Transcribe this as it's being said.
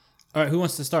All right, who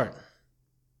wants to start?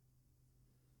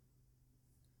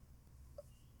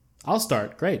 I'll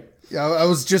start. Great. Yeah, I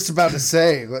was just about to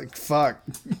say, like, fuck.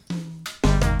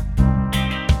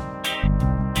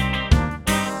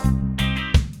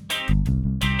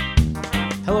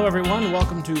 Hello, everyone.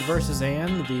 Welcome to Versus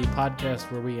Ann, the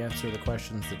podcast where we answer the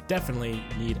questions that definitely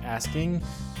need asking.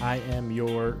 I am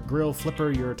your grill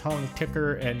flipper, your tongue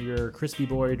ticker, and your crispy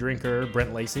boy drinker,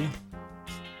 Brent Lacey.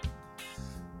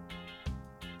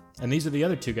 And these are the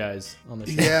other two guys on the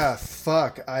show. Yeah,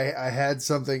 fuck. I had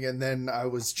something, and then I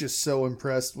was just so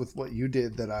impressed with what you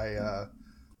did that I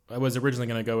was originally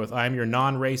going to go with, I'm your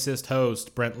non-racist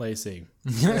host, Brent Lacey.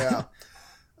 Yeah.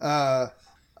 And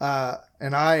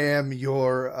I am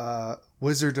your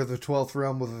wizard of the 12th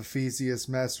realm of Ephesius,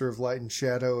 master of light and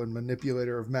shadow, and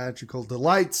manipulator of magical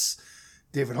delights,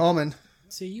 David Hallman.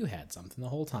 See, you had something the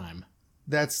whole time.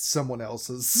 That's someone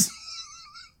else's.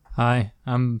 Hi,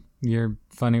 I'm your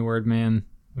funny word man.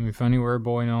 I'm your funny word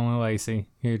boy, Nolan Lacey.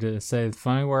 Here to say the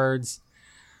funny words.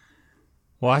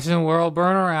 Watching the world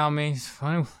burn around me.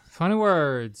 Funny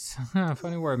words.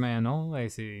 Funny word man, Nolan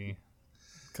Lacey.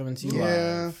 Coming to you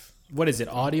live. What is it?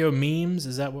 Audio memes?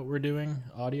 Is that what we're doing?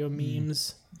 Audio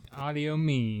memes? Audio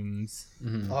memes.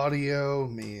 Mm-hmm. Audio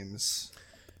memes.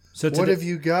 So what have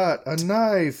you got? A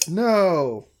knife?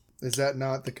 No. Is that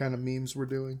not the kind of memes we're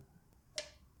doing?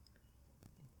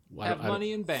 Have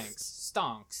money in banks.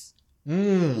 Stonks.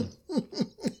 Meme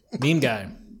guy.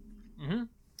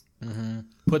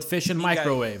 Put fish in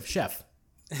microwave. Chef.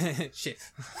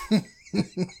 Chef.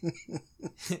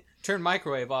 Turn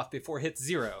microwave off before it hits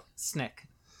 0. Snick.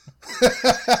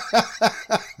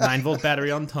 9-volt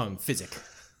battery on tongue. Physic.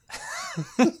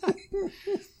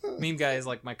 Meme guy is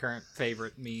like my current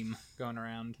favorite meme going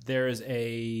around. There is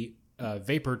a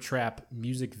Vapor Trap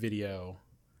music video,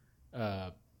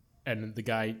 and the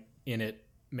guy in it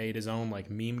made his own like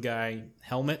meme guy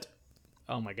helmet.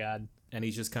 Oh my god! And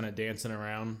he's just kind of dancing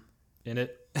around in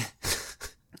it.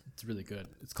 It's really good.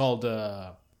 It's called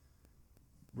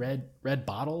Red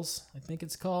Bottles, I think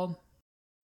it's called.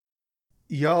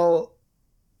 Y'all,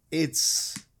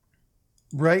 it's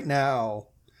right now.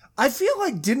 I feel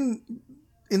like in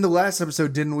the last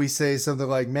episode, didn't we say something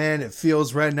like, man, it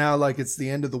feels right now like it's the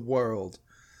end of the world?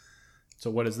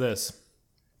 So what is this?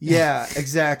 Yeah,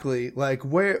 exactly. Like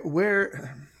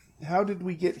how did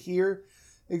we get here?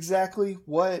 Exactly.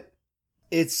 What?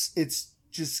 It's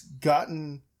just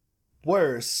gotten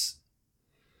worse.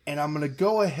 And I'm going to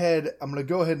go ahead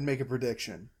and make a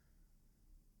prediction.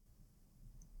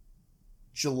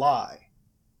 July.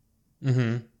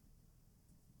 Mm-hmm.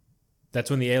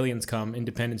 That's when the aliens come.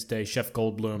 Independence Day. Chef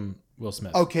Goldblum. Will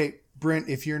Smith. Okay, Brent,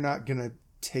 if you're not gonna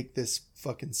take this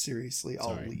fucking seriously,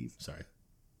 I'll leave. Sorry.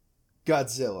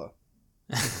 Godzilla.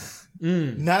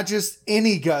 Not just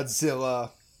any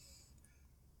Godzilla.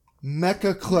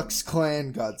 Mecha Klux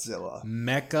Klan Godzilla.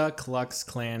 Mecha Klux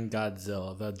Klan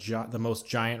Godzilla, the most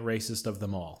giant racist of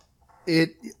them all.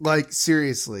 It, like,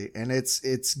 seriously, and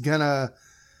it's gonna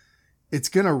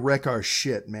wreck our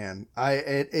shit, man.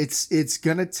 It's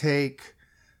gonna take.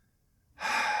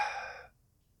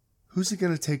 Who's it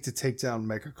gonna take to take down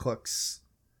Mecha Klux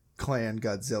Klan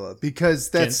Godzilla?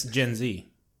 Because that's Gen Z.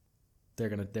 They're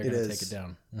gonna take it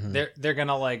down. Mm-hmm. They're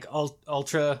gonna like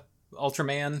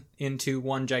Ultraman into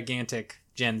one gigantic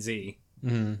Gen Z.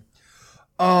 Mm-hmm.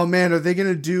 Oh man, are they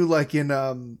gonna do like in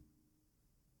the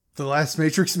last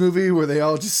Matrix movie where they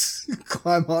all just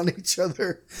climb on each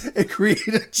other and create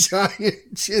a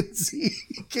giant Gen Z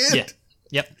kid? Yeah.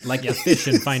 Yep. Like a fish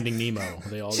in Finding Nemo.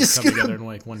 They all just come together in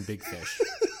like one big fish.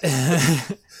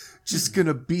 Just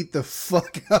gonna beat the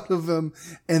fuck out of him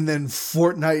and then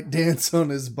Fortnite dance on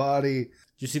his body. Do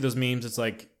you see those memes? It's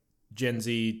like Gen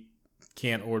Z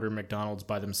can't order McDonald's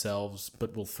by themselves,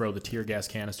 but will throw the tear gas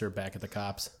canister back at the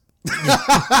cops.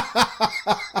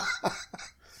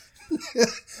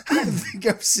 I think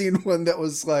I've seen one that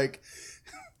was like,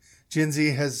 Gen Z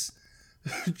has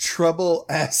trouble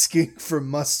asking for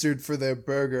mustard for their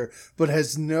burger, but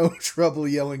has no trouble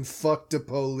yelling "fuck the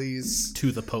police"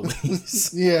 to the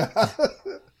police. Yeah.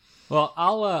 Well,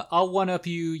 I'll one up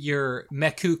your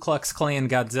Mecha Klux Klan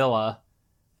Godzilla,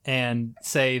 and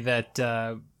say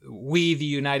that we, the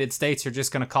United States, are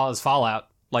just going to cause Fallout,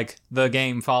 like the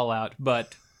game Fallout,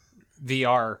 but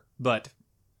VR, but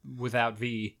without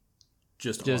V.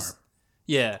 Just R.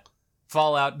 Yeah.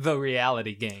 Fallout, the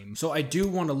reality game. So I do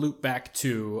want to loop back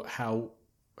to how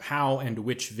and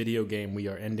which video game we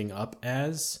are ending up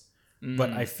as, but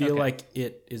I feel like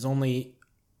it is only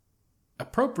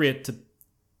appropriate to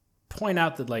point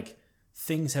out that like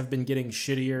things have been getting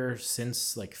shittier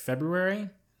since like February.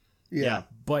 Yeah.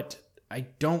 But I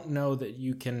don't know that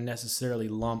you can necessarily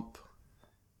lump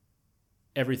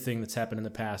everything that's happened in the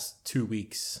past 2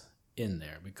 weeks in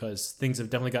there, because things have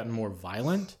definitely gotten more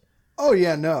violent. Oh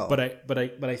yeah, no. But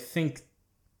I think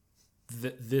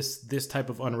that this type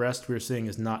of unrest we're seeing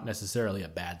is not necessarily a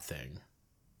bad thing.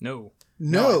 No,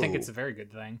 No. I think it's a very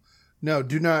good thing. No,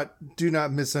 do not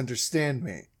misunderstand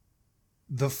me.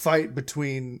 The fight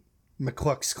between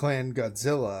McClux Clan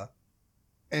Godzilla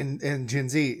and Gen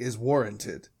Z is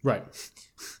warranted. Right.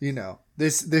 You know,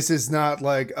 this is not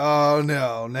like, oh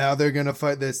no, now they're gonna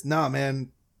fight this. Nah,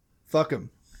 man, fuck them.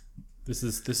 This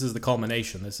is the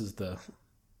culmination. This is the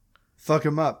Fuck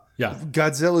him up. Yeah.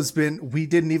 Godzilla's been, we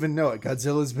didn't even know it.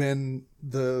 Godzilla's been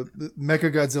the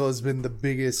Mecha Godzilla's been the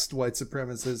biggest white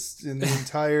supremacist in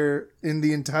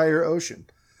the entire ocean.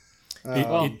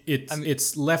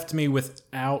 It's left me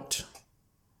without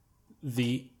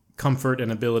the comfort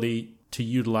and ability to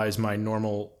utilize my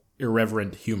normal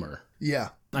irreverent humor. Yeah.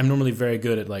 I'm normally very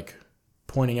good at like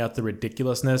pointing out the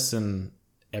ridiculousness and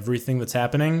everything that's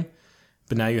happening,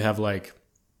 but now you have like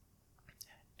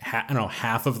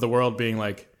half of the world being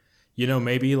like,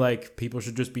 maybe like people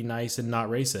should just be nice and not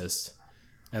racist,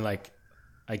 and like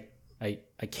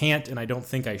I can't, and I don't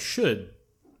think I should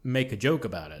make a joke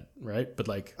about it, right? But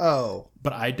like,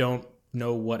 but I don't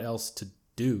know what else to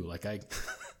do. Like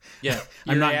your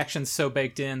reaction's so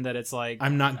baked in that it's like,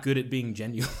 I'm not good at being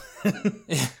genuine.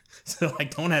 So I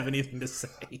don't have anything to say.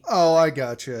 Oh, I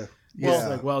gotcha.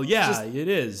 Yeah. It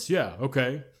is. Yeah.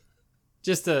 Okay.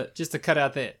 Just to cut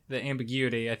out the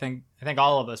ambiguity, I think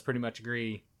all of us pretty much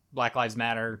agree. Black Lives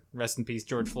Matter. Rest in peace,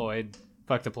 George Floyd.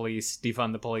 Fuck the police.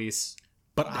 Defund the police.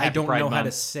 But I don't know how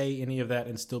to say any of that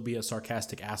and still be a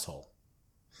sarcastic asshole.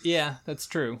 Yeah, that's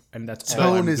true. And that's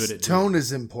all I'm good at doing. Tone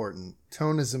is important.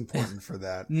 Tone is important for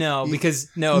that. If you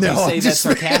say that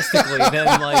sarcastically,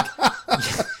 then like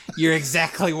you're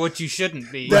exactly what you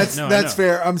shouldn't be. That's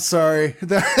fair. I'm sorry.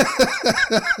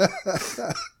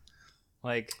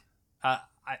 Like,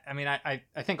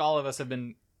 I think all of us have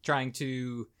been trying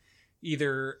to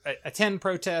either attend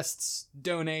protests,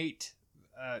 donate,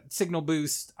 signal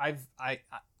boost.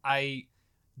 I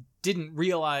didn't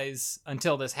realize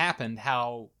until this happened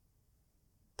how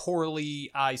poorly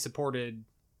I supported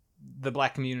the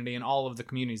Black community and all of the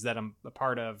communities that I'm a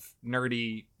part of,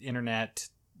 nerdy, internet,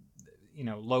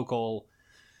 local,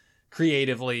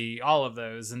 creatively, all of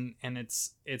those. And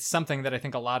it's something that I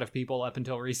think a lot of people up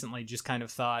until recently just kind of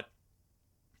thought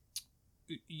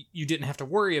you didn't have to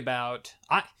worry about.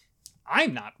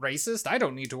 I'm not racist. I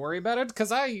don't need to worry about it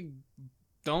because I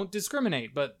don't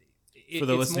discriminate. But for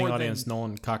the listening audience,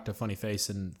 Nolan cocked a funny face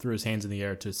and threw his hands in the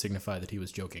air to signify that he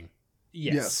was joking.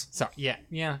 Yes. So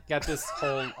yeah. Got this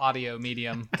whole audio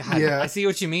medium. God, yeah. I see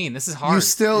what you mean. This is hard. You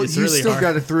still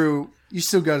got it through. You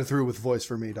still got it through with voice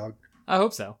for me, dog. I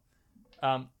hope so.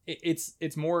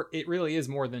 It's more. It really is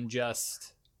more than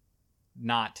just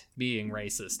not being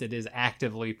racist. It is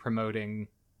actively promoting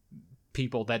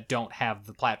people that don't have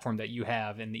the platform that you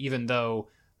have, and even though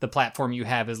the platform you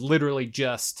have is literally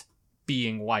just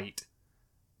being white,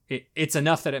 it's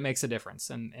enough that it makes a difference,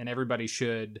 and everybody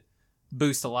should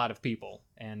boost a lot of people.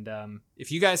 And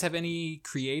if you guys have any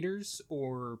creators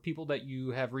or people that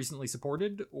you have recently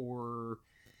supported or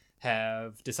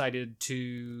have decided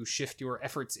to shift your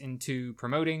efforts into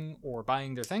promoting or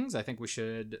buying their things, I think we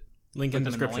should link in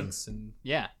description. And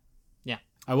yeah.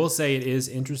 I will say it is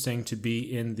interesting to be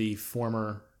in the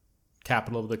former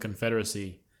capital of the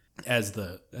Confederacy as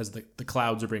the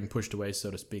clouds are being pushed away,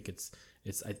 so to speak.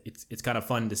 It's kind of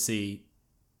fun to see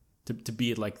to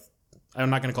be at, like, I'm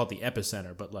not going to call it the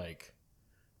epicenter, but like,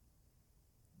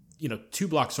 2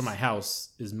 blocks from my house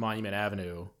is Monument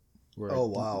Avenue, where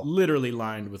literally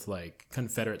lined with like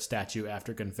Confederate statue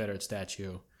after Confederate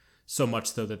statue, so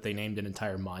much so that they named an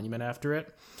entire monument after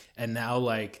it. And now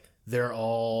like they're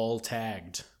all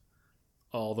tagged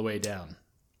all the way down.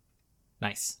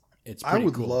 Nice. It's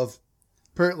pretty cool. Love,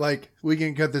 like, we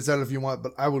can cut this out if you want,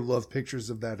 but I would love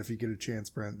pictures of that if you get a chance,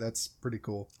 Brent. That's pretty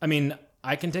cool. I mean,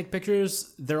 I can take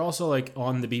pictures. They're also like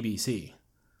on the BBC.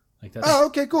 Like that's,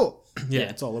 okay, cool. Yeah,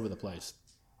 it's all over the place.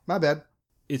 My bad.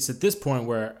 It's at this point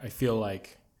where I feel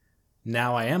like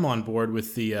now I am on board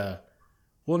with the,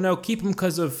 keep them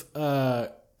because of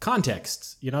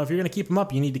context. If you're going to keep them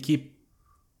up, you need to keep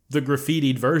the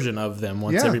graffitied version of them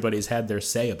once everybody's had their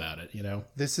say about it,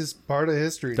 This is part of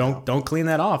history. Don't clean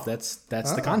that off. That's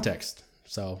the context.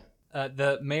 So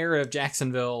the mayor of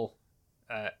Jacksonville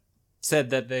said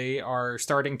that they are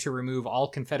starting to remove all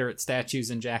Confederate statues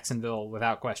in Jacksonville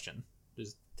without question.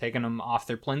 Just taking them off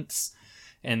their plinths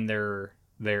and their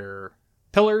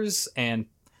pillars. And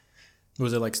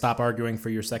was it like stop arguing for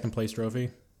your second place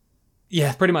trophy?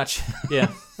 Yeah, pretty much.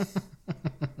 Yeah.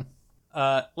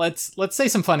 Let's say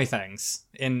some funny things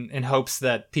in hopes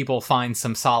that people find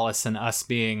some solace in us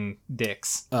being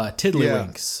dicks.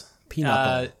 Tiddlywinks,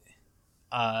 peanut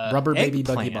butter, rubber baby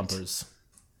buggy bumpers,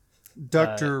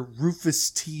 Dr. Rufus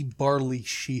T. Barley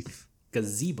Sheath,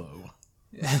 gazebo,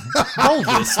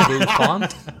 bulbous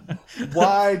bouffant,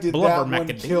 why did Blubber that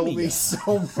one kill me macadamia.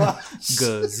 so much?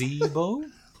 gazebo.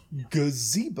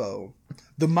 Gazebo.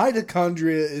 The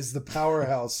mitochondria is the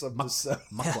powerhouse of the cell.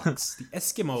 mucklucks. The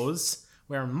Eskimos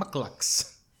wear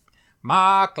mucklucks.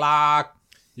 Muckluck.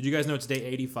 Did you guys know it's day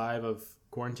 85 of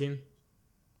quarantine?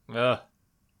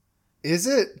 Is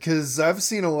it? Because I've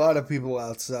seen a lot of people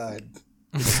outside.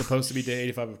 It's supposed to be day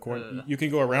 85 of quarantine. You can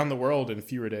go around the world in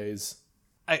fewer days.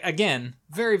 Again,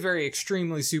 very, very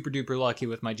extremely super duper lucky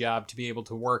with my job to be able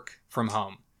to work from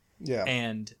home. Yeah.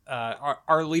 And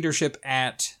our leadership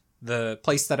at the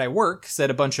place that I work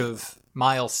set a bunch of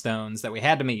milestones that we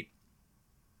had to meet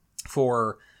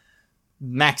for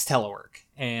max telework.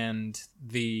 And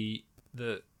the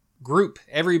group,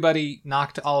 everybody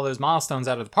knocked all those milestones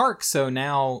out of the park. So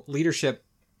now leadership,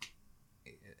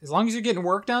 as long as you're getting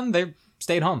work done, they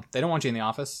stayed home. They don't want you in the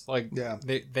office.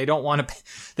 They don't want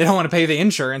to pay the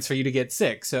insurance for you to get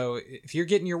sick. So if you're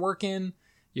getting your work in,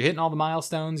 you're hitting all the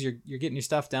milestones, you're getting your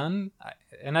stuff done.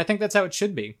 And I think that's how it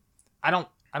should be. I don't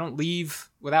leave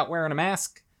without wearing a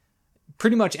mask.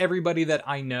 Pretty much everybody that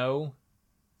I know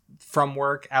from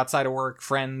work, outside of work,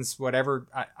 friends, whatever,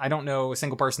 I don't know a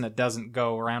single person that doesn't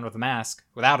go around with a mask,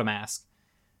 without a mask.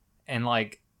 And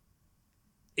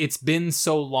it's been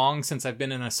so long since I've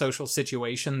been in a social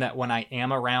situation that when I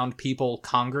am around people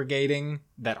congregating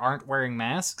that aren't wearing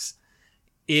masks,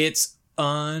 it's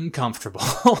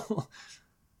uncomfortable.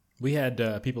 We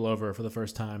had people over for the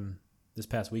first time this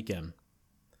past weekend.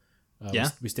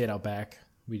 We stayed out back.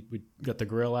 We got the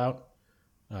grill out,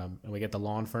 and we got the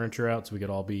lawn furniture out so we could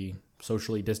all be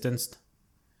socially distanced.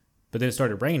 But then it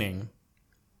started raining,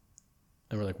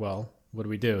 and we're like, well, what do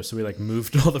we do? So we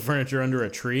moved all the furniture under a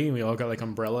tree, and we all got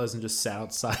umbrellas and just sat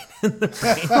outside in the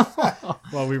rain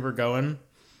while we were going.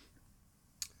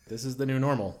 This is the new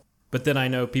normal. But then I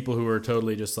know people who are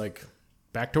totally just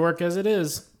back to work as it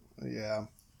is. Yeah.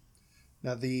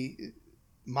 Now the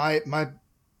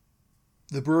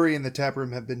brewery and the tap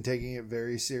room have been taking it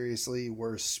very seriously.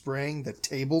 We're spraying the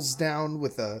tables down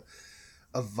with a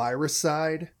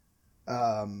viricide.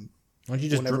 Why don't you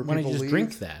just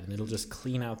drink that and it'll just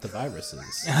clean out the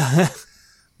viruses?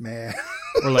 Man.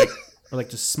 or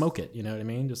just smoke it, you know what I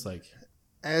mean? Just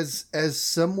as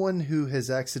someone who has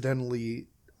accidentally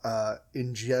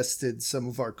ingested some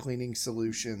of our cleaning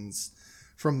solutions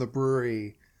from the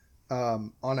brewery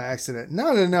on accident,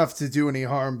 not enough to do any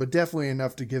harm, but definitely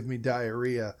enough to give me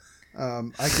diarrhea.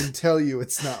 I can tell you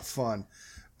it's not fun.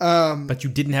 But you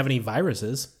didn't have any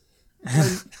viruses.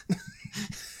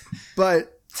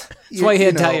 But that's why he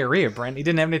had diarrhea, Brent. He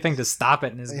didn't have anything to stop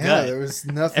it in his gut. There was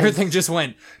nothing. Everything just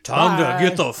went, time to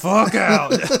get the fuck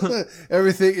out.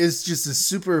 Everything is just a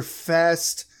super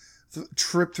fast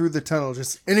trip through the tunnel.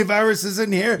 Just, any viruses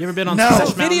in here? You ever been on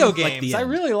video games? I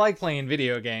really like playing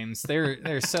video games.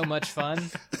 They're so much fun.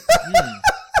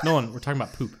 Nolan, we're talking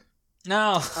about poop.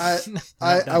 No.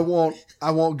 I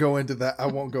won't go into that. I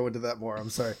won't go into that more. I'm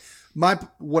sorry.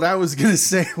 What I was going to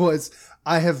say was,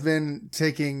 I have been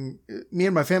taking, me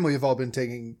and my family have all been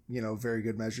taking, very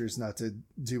good measures not to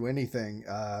do anything.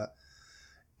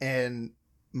 And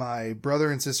my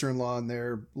brother and sister-in-law and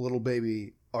their little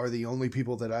baby are the only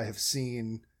people that I have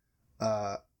seen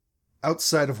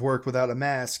outside of work without a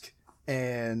mask.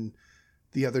 And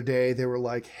the other day they were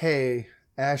like, hey,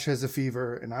 Ash has a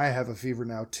fever and I have a fever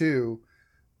now too.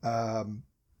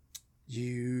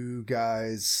 You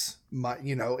guys might,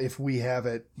 if we have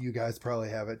it, you guys probably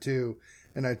have it too.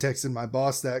 And I texted my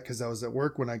boss that because I was at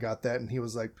work when I got that. And he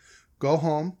was like, go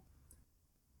home.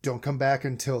 Don't come back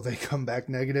until they come back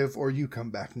negative or you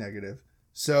come back negative.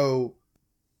 So,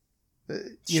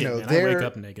 Shit, man, I wake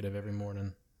up negative every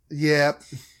morning. Yeah.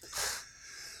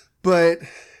 But,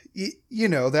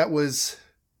 that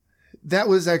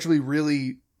was actually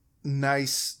really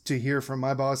nice to hear from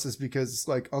my bosses because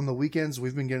on the weekends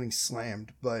we've been getting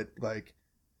slammed, but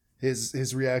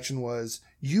his reaction was,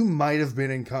 you might have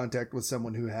been in contact with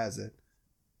someone who has it.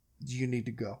 You need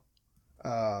to go.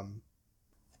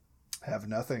 Have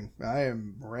nothing. I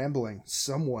am rambling.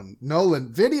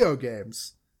 Nolan, video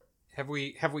games. Have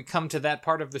we come to that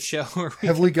part of the show?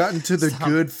 Have we gotten to the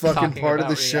good fucking part of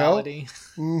the reality?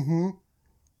 Show? Mm-hmm.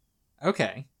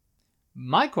 Okay.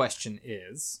 My question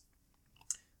is,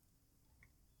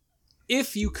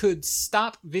 if you could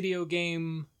stop video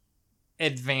game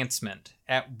advancement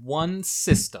at one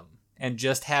system and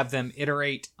just have them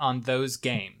iterate on those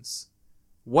games,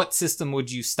 what system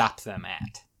would you stop them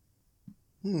at?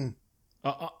 I'm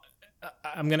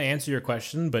going to answer your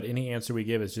question, but any answer we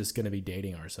give is just going to be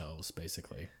dating ourselves,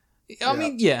 basically. I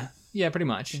mean, yeah, pretty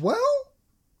much. Well,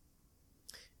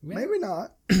 maybe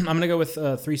not. I'm going to go with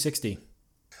 360.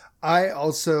 I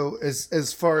also,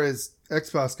 as far as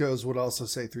Xbox goes, would also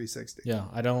say 360. Yeah,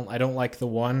 I don't like the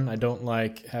one. I don't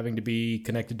like having to be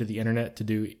connected to the internet to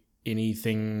do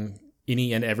anything,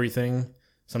 any and everything.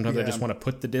 Sometimes I just want to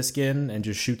put the disc in and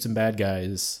just shoot some bad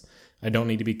guys. I don't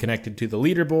need to be connected to the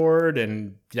leaderboard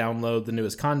and download the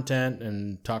newest content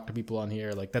and talk to people on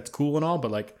here. Like, that's cool and all,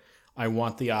 but like, I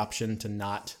want the option to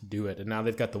not do it. And now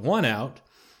they've got the one out.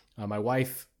 My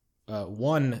wife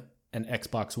won an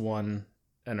Xbox One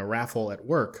in a raffle at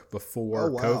work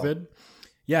before COVID.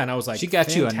 Yeah, and I was like, she got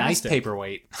fantastic. You a nice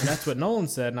paperweight. And that's what Nolan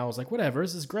said, and I was like, whatever,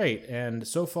 this is great. And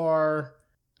so far,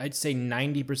 I'd say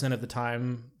 90% of the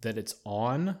time that it's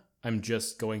on, I'm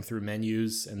just going through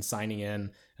menus and signing in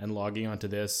and logging onto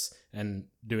this and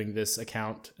doing this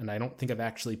account, and I don't think I've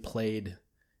actually played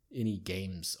any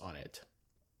games on it.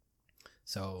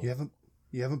 So you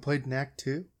haven't played Knack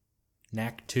 2?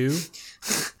 Knack 2?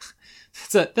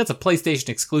 That's a PlayStation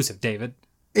exclusive, David.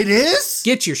 It is?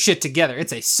 Get your shit together.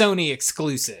 It's a Sony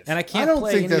exclusive. And I can't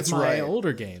play any of my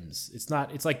older games. It's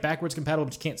like backwards compatible,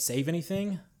 but you can't save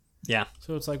anything. Yeah.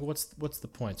 So it's like, what's the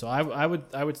point? So I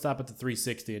would stop at the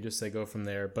 360 and just say go from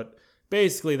there. But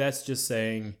basically, that's just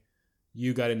saying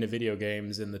you got into video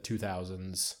games in the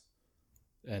 2000s,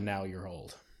 and now you're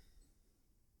old.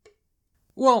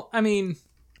 Well, I mean,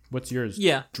 what's yours?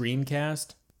 Yeah,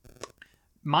 Dreamcast.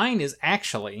 Mine is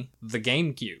actually the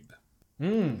GameCube.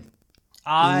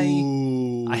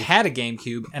 I had a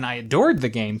GameCube, and I adored the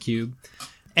GameCube,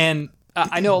 and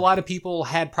I know a lot of people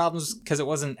had problems because it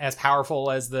wasn't as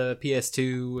powerful as the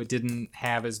PS2. It didn't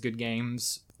have as good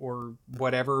games or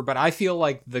whatever. But I feel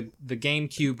like the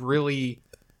GameCube really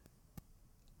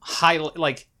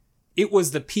it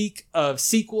was the peak of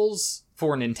sequels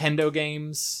for Nintendo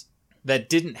games that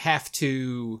didn't have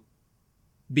to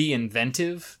be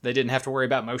inventive. They didn't have to worry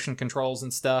about motion controls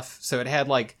and stuff. So it had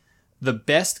like the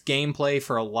best gameplay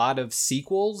for a lot of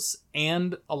sequels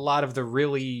and a lot of the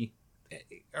really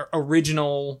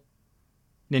original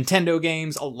Nintendo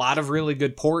games, a lot of really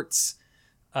good ports.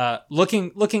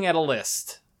 Looking at a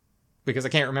list, because I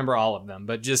can't remember all of them,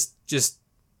 but just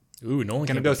ooh, no one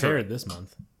can go through it this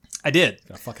month. I did.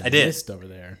 Got a fucking list over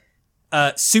there.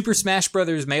 Super Smash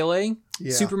Bros. Melee,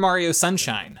 Super Mario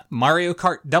Sunshine, Mario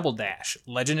Kart Double Dash,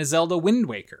 Legend of Zelda Wind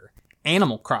Waker,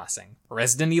 Animal Crossing,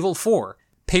 Resident Evil 4,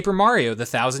 Paper Mario: The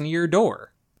Thousand Year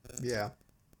Door,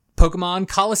 Pokemon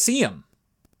Coliseum,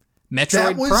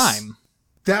 Metroid Prime.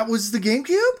 That was the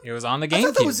GameCube? It was on the GameCube. I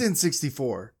thought that was in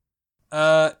 64.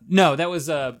 No, that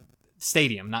was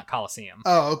Stadium, not Coliseum.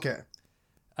 Oh, okay.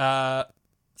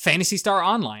 Phantasy Star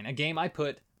Online, a game I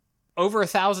put over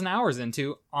 1,000 hours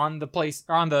into on the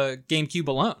GameCube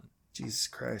alone. Jesus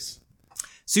Christ.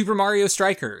 Super Mario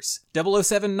Strikers,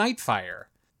 007 Nightfire,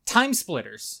 Time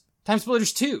Splitters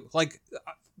 2. Like,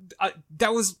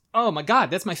 that was, oh my god,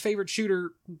 that's my favorite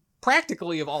shooter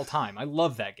practically of all time. I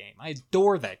love that game. I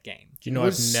adore that game. Do you know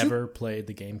I've never played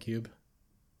the GameCube?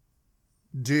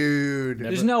 Dude.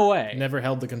 There's no way. Never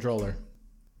held the controller.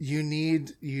 You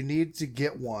need to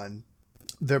get one.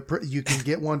 You can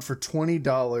get one for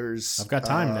 $20. I've got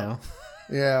time now.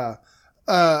 Yeah.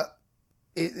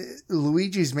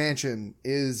 Luigi's Mansion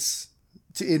is,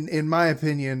 in my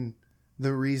opinion,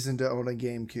 the reason to own a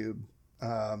GameCube.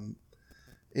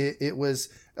 It was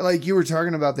like you were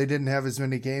talking about. They didn't have as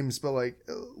many games, but like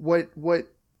what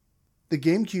the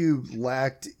GameCube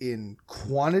lacked in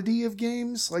quantity of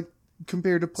games, like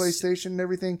compared to PlayStation and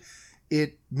everything,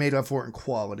 it made up for it in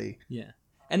quality. Yeah.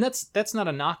 And that's not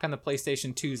a knock on the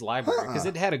PlayStation 2's library, because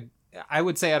it had I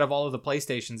would say out of all of the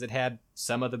PlayStations, it had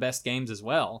some of the best games as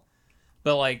well.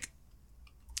 But like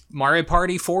Mario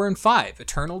Party 4 and 5,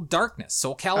 Eternal Darkness,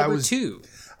 Soul Calibur 2.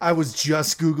 I was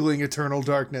just Googling Eternal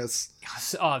Darkness.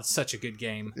 Oh, it's such a good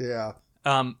game. Yeah.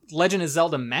 Legend of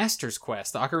Zelda Master's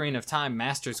Quest, Ocarina of Time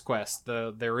Master's Quest,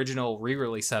 the original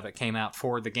re-release of it came out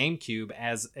for the GameCube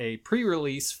as a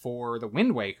pre-release for the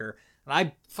Wind Waker. And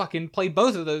I fucking played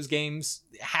both of those games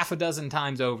half a dozen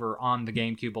times over on the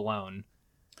GameCube alone.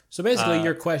 So basically,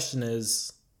 your question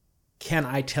is, can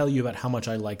I tell you about how much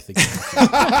I like the game?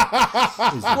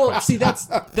 Well, see, that's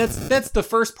the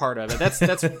first part of it.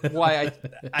 That's why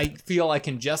I feel I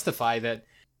can justify that.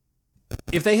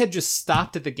 If they had just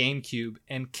stopped at the GameCube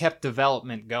and kept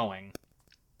development going,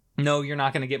 no, you're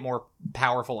not going to get more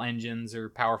powerful engines or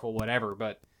powerful whatever,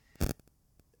 but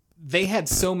they had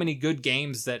so many good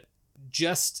games that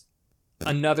just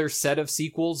another set of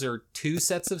sequels or 2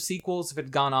 sets of sequels if it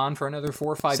had gone on for another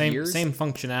 4 or 5 years. Same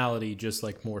functionality, just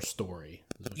like more story.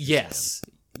 Yes.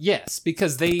 Yes,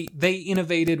 because they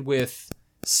innovated with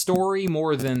story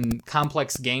more than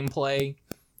complex gameplay.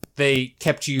 They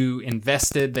kept you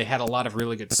invested. They had a lot of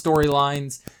really good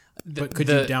storylines. But could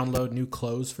you download new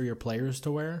clothes for your players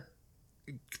to wear?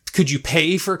 Could you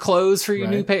pay for clothes for your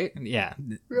Right. new pay? Yeah.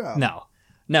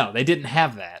 No, they didn't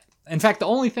have that. In fact, the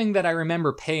only thing that I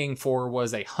remember paying for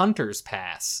was a hunter's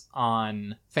pass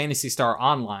on Phantasy Star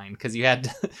Online, because you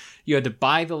had to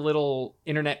buy the little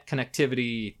internet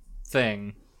connectivity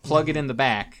thing, plug it in the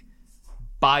back,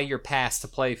 buy your pass to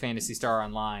play Phantasy Star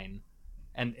Online,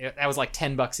 and that was like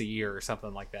 $10 a year or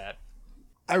something like that.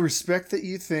 I respect that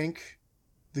you think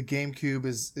the GameCube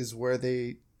is where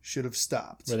they should have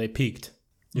stopped. Where they peaked.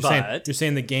 You're But-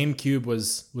 saying the GameCube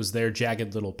was their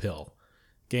jagged little pill.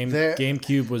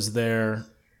 GameCube was their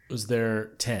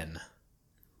 10.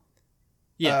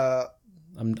 Yeah.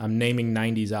 I'm naming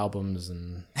 90s albums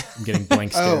and I'm getting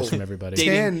blank stares from everybody.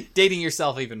 Dating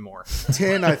yourself even more.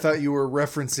 10, I thought you were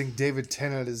referencing David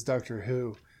Tennant as Doctor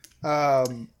Who.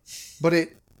 But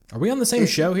it... Are we on the same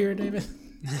show here, David?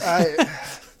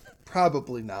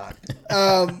 Probably not.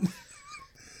 The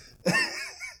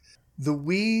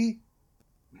Wii...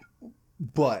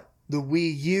 But the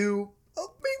Wii U...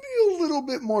 maybe a little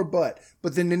bit more but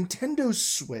the Nintendo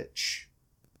Switch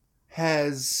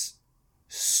has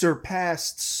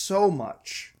surpassed so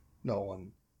much,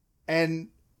 Nolan. And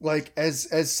like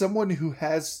as someone who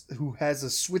has a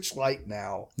Switch Lite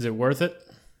now, Is it worth it?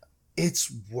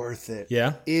 it's worth it.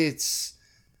 Yeah. It's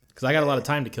Because I got a lot of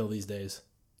time to kill these days.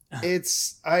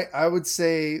 I would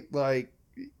say, like,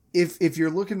 if you're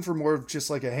looking for more of just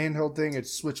like a handheld thing, a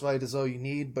Switch Lite is all you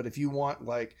need. But if you want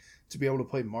like to be able to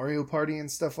play Mario Party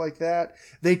and stuff like that,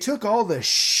 they took all the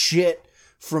shit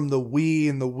from the Wii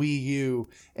and the Wii U,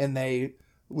 and they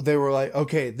were like,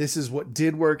 okay, this is what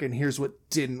did work and here's what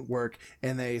didn't work,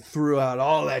 and they threw out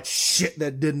all that shit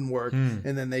that didn't work, and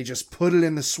then they just put it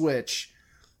in the Switch,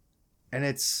 and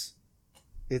it's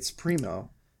primo.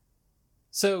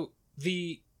 So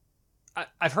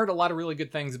I've heard a lot of really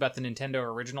good things about the Nintendo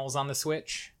originals on the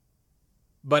Switch,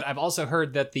 but I've also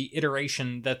heard that the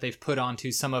iteration that they've put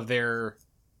onto some of their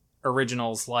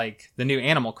originals, like the new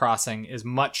Animal Crossing, is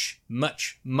much,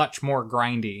 much, much more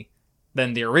grindy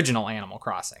than the original Animal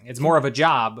Crossing. It's more of a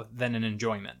job than an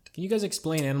enjoyment. Can you guys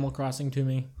explain Animal Crossing to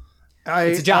me?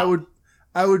 It's a job.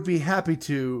 I would be happy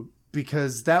to,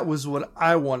 because that was what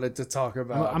I wanted to talk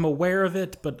about. I'm aware of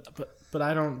it, but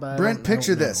I don't. Brent,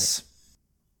 picture this.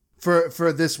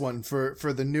 For this one,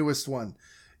 for the newest one,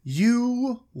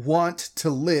 you want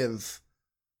to live.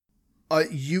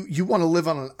 You want to live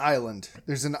on an island.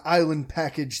 There's an island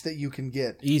package that you can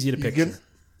get. Easy to picture.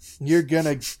 You're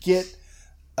gonna get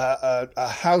a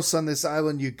house on this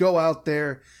island. You go out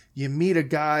there. You meet a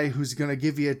guy who's gonna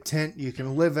give you a tent. You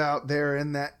can live out there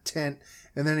in that tent.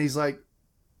 And then he's like,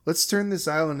 "Let's turn this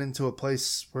island into a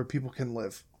place where people can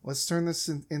live. Let's turn this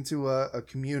into a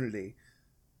community."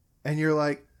 And you're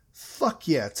like, "Fuck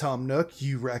yeah, Tom Nook,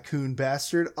 you raccoon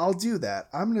bastard. I'll do that.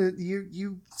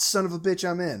 You son of a bitch,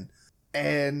 I'm in."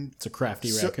 And It's a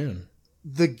crafty raccoon.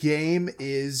 the game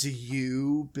is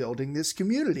you building this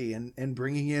community and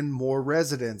bringing in more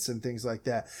residents and things like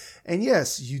that. And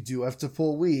yes, you do have to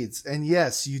pull weeds. And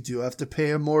yes, you do have to pay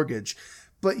a mortgage.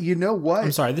 But you know what?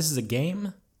 I'm sorry, this is a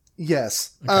game?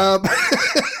 Yes. Okay.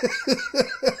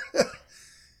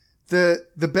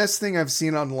 The best thing I've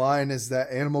seen online is that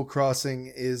Animal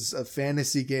Crossing is a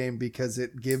fantasy game because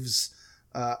it gives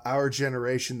our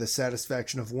generation the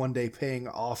satisfaction of one day paying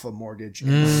off a mortgage in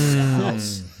a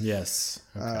house. Yes.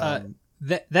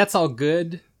 That's all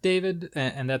good, David,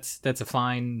 and that's a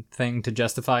fine thing to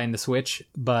justify in the Switch,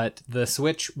 but the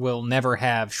Switch will never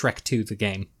have Shrek 2 the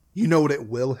game. You know what it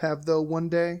will have, though, one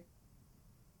day?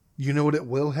 You know what it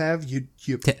will have? You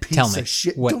piece tell me. of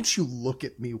shit. What? Don't you look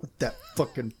at me with that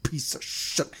fucking piece of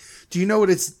shit. Do you know what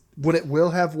it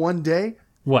will have one day?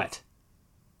 What?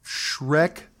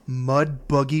 Shrek Mud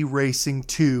Buggy Racing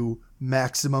 2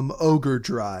 Maximum Ogre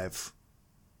Drive.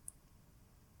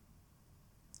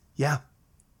 Yeah.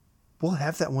 We'll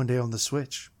have that one day on the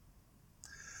Switch.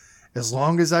 As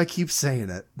long as I keep saying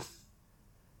it.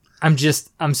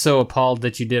 I'm so appalled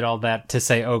that you did all that to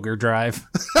say Ogre Drive.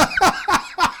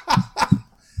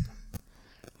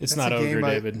 It's That's not a game ogre,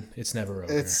 David. It's never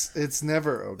ogre. It's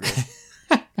never ogre.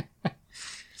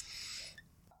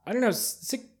 I don't know.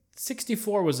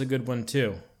 64 was a good one,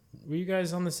 too. Were you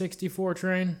guys on the 64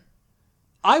 train?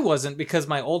 I wasn't, because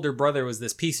my older brother was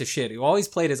this piece of shit who always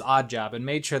played his odd job and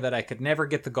made sure that I could never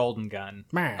get the golden gun.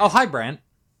 Man. Oh, hi, Brent.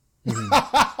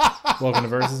 Welcome to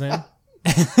Versus, Ann.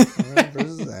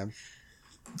 Versus Am.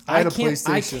 I had a PlayStation.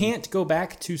 I can't go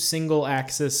back to single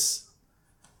axis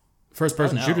first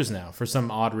person shooters now for some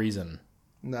odd reason.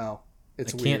 No,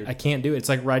 it's weird. I can't do it. It's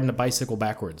like riding a bicycle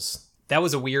backwards. That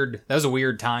was a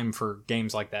weird time for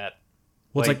games like that.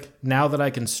 Well, it's like now that I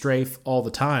can strafe all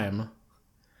the time,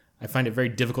 I find it very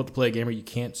difficult to play a game where you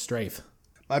can't strafe.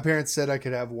 My parents said I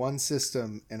could have one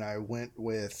system, and I went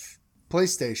with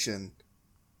PlayStation,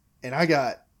 and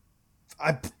I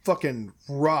fucking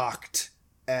rocked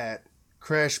at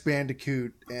Crash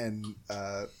Bandicoot and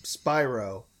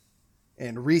Spyro,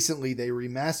 and recently they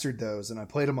remastered those, and I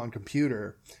played them on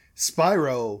computer.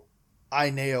 Spyro, I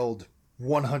nailed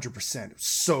 100%. It was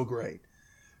so great.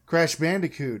 Crash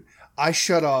Bandicoot, I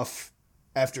shut off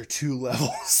after 2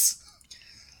 levels.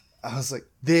 I was like,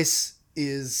 this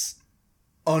is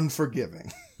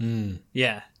unforgiving.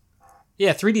 Yeah.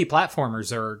 3D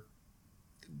platformers are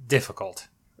difficult.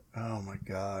 Oh my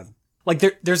god.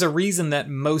 Like there's a reason that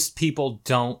most people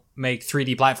don't make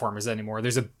 3D platformers anymore.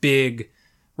 There's a big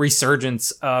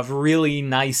resurgence of really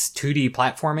nice 2D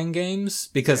platforming games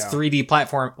because 3D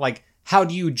platform, like, how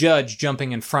do you judge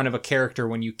jumping in front of a character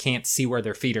when you can't see where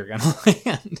their feet are going to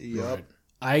land? Yep. Right.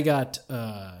 I got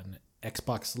an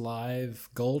Xbox Live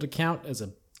Gold account as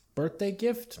a birthday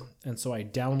gift, and so I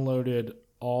downloaded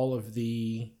all of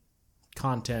the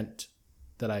content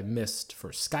that I missed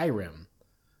for Skyrim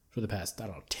for the past,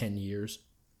 10 years.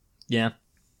 Yeah.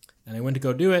 And I went to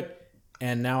go do it,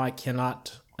 and now I can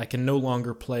no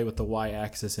longer play with the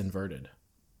Y-axis inverted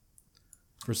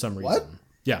for some reason. What?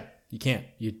 Yeah, you can't.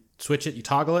 You switch it, you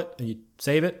toggle it, and you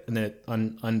save it, and then it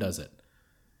undoes it.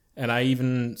 And I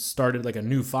even started like a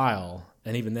new file,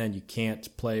 and even then you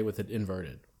can't play with it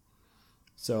inverted.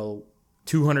 So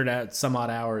 200 some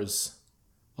odd hours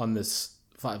on this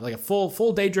file, like a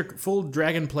full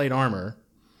dragon plate armor.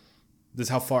 This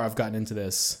is how far I've gotten into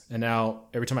this, and now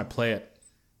every time I play it,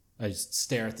 I just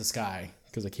stare at the sky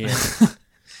because I can't.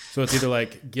 So it's either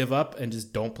like give up and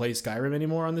just don't play Skyrim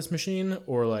anymore on this machine,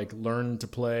 or like learn to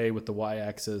play with the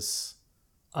Y-axis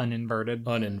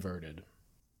uninverted.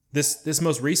 This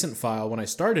most recent file, when I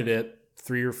started it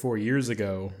 3 or 4 years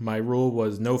ago, my rule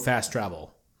was no fast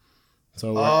travel.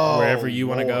 So wherever you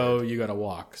want to go, you got to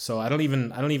walk. So I don't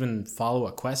even follow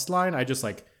a quest line. I just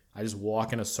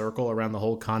walk in a circle around the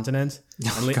whole continent,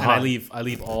 and I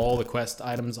leave all the quest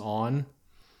items on.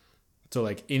 So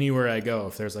like anywhere I go,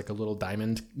 if there's like a little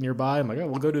diamond nearby, I'm like, oh,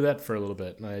 we'll go do that for a little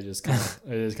bit, and I just kind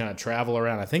of travel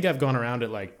around. I think I've gone around it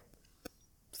like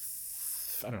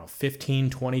 15,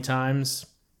 20 times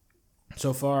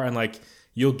so far, and like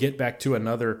you'll get back to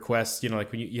another quest.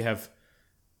 Like when you have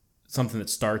something that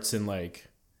starts in like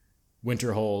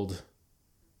Winterhold,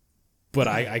 but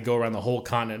I go around the whole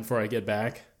continent before I get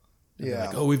back. Yeah.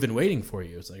 Like, oh, we've been waiting for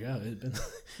you. It's like, oh,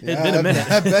 it's been a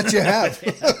minute. I bet you have.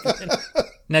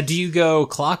 Now, do you go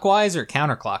clockwise or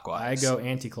counterclockwise? I go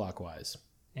anti-clockwise.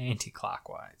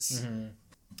 Anti-clockwise.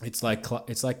 Mm-hmm. It's like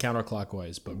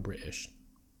counterclockwise, but British.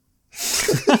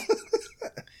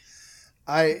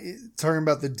 Talking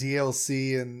about the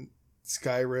DLC and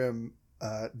Skyrim,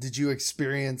 did you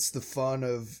experience the fun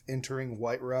of entering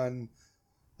Whiterun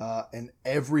and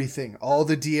everything, all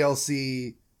the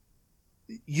DLC?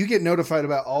 You get notified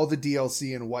about all the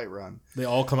DLC in Whiterun. They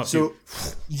all come up to you.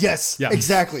 Yes, yeah.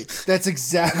 Exactly. That's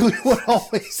exactly what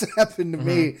always happened to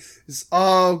me. Is,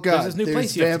 oh, God. There's this new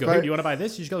place you have to go. Here, do you want to buy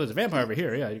this? You should go. There's a vampire over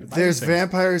here. Yeah. You can buy there's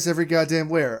vampires every goddamn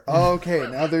where. Oh, okay.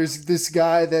 Now there's this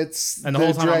guy that's and the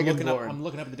whole time I'm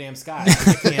looking up at the damn sky.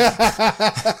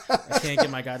 I can't get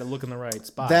my guy to look in the right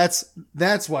spot.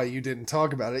 That's why you didn't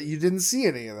talk about it. You didn't see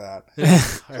any of that.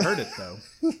 I heard it, though.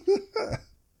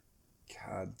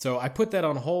 God. So I put that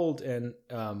on hold and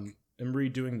am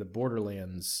redoing the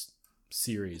Borderlands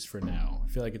series for now.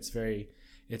 I feel like it's very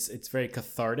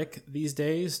cathartic these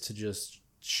days to just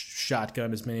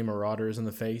shotgun as many marauders in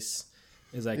the face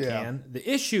as I can. The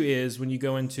issue is when you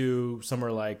go into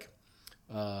somewhere like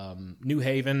New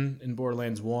Haven in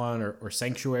Borderlands 1 or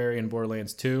Sanctuary in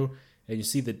Borderlands 2, and you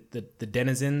see the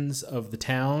denizens of the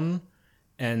town,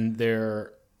 and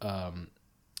they're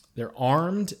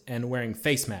armed and wearing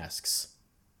face masks.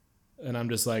 And I'm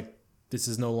just like, this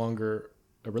is no longer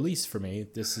a release for me.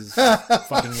 This is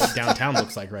fucking what downtown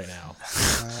looks like right now.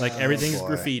 Like everything's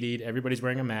graffitied. Everybody's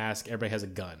wearing a mask. Everybody has a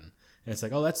gun. And it's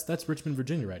like, oh, that's Richmond,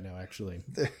 Virginia right now, actually.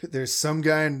 There's some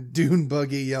guy in dune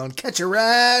buggy yelling, "Catch a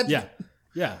ride!" Yeah.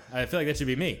 Yeah. I feel like that should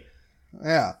be me.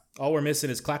 Yeah. All we're missing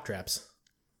is claptraps.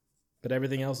 But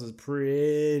everything else is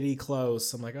pretty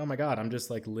close. I'm like, oh my God, I'm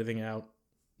just like living out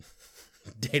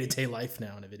day-to-day life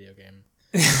now in a video game.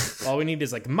 All we need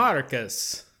is like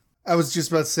Marcus. I was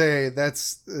just about to say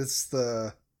it's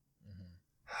the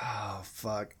Oh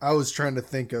fuck! I was trying to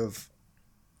think of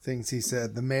things he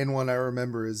said. The main one I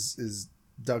remember is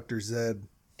Dr. Zed.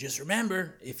 Just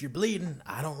remember, if you're bleeding,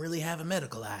 I don't really have a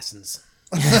medical license.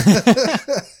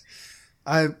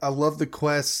 I love the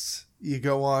quests you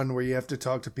go on where you have to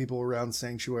talk to people around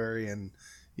Sanctuary, and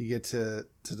you get to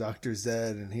Dr.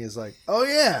 Zed, and he is like, "Oh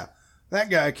yeah,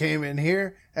 that guy came in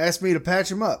here, asked me to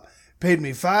patch him up, paid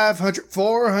me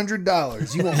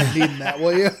 $400. You won't be needing that,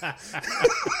 will you?"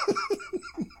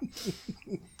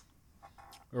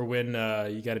 Or when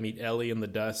you got to meet Ellie in the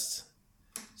dust.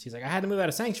 She's like, I had to move out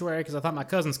of Sanctuary because I thought my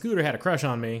cousin Scooter had a crush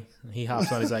on me. And he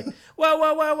hops on. He's like,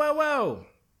 whoa.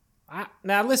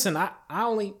 Now listen, I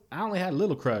only had a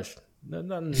little crush.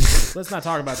 Nothing, let's not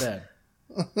talk about that.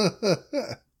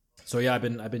 So yeah,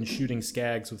 I've been shooting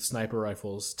skags with sniper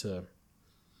rifles to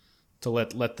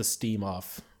let the steam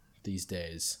off these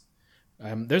days.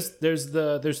 There's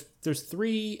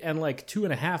 3 and like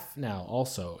 2.5 now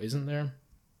also, isn't there?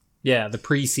 Yeah, the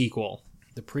pre-sequel.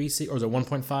 The or is it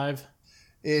 1.5?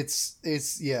 It's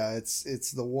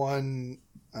the one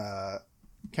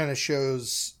kind of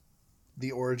shows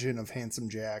the origin of Handsome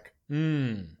Jack.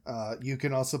 You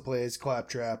can also play as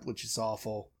Claptrap, which is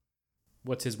awful.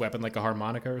 What's his weapon, like a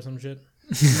harmonica or some shit?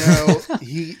 No,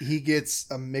 he gets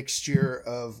a mixture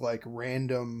of like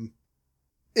random.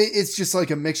 It's just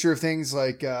like a mixture of things.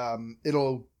 Like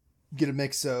it'll get a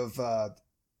mix of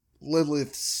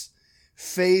Lilith's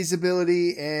phase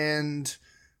ability and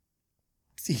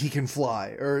he can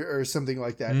fly or something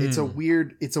like that. It's a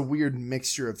weird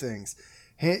mixture of things.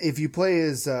 If you play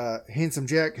as Handsome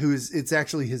Jack, it's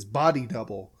actually his body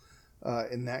double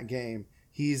in that game.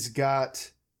 He's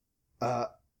got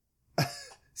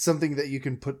something that you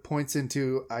can put points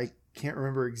into. I can't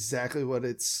remember exactly what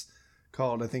it's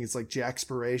called. I think it's like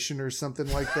Jackspiration or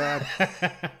something like that.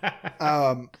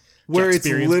 Where it's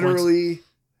literally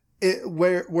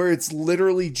where it's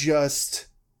literally just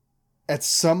at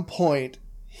some point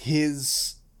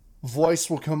his voice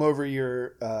will come over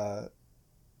your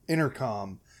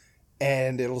intercom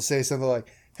and it'll say something like,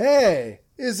 "Hey,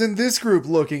 isn't this group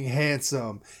looking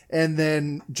handsome?" And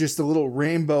then just a little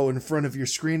rainbow in front of your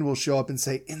screen will show up and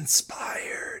say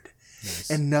 "Inspired." Nice.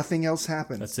 And nothing else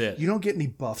happens. That's it. You don't get any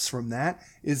buffs from that.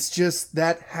 It's just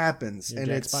that happens. You're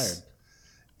and inspired.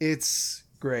 It's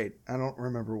great. I don't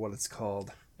remember what it's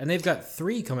called. And they've got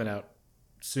 3 coming out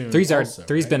soon. Three's been out.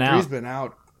 3's been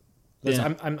out.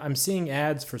 Yeah. I'm seeing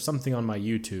ads for something on my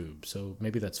YouTube, so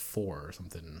maybe that's 4 or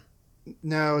something.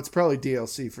 No, it's probably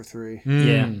DLC for 3.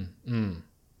 Yeah.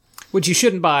 Which you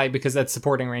shouldn't buy because that's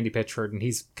supporting Randy Pitchford, and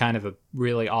he's kind of a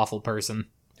really awful person.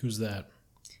 Who's that?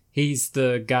 He's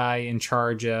the guy in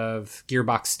charge of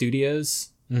Gearbox Studios,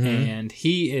 and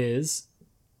he is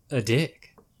a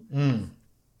dick.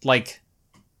 Like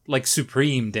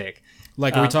supreme dick.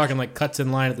 Like, are we talking like cuts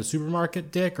in line at the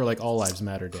supermarket dick, or like all lives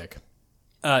matter dick?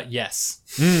 Yes.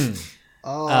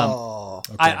 Oh.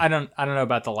 Okay. I don't know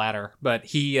about the latter, but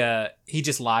he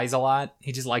just lies a lot.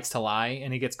 He just likes to lie,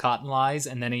 and he gets caught in lies,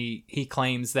 and then he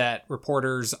claims that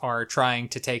reporters are trying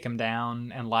to take him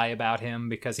down and lie about him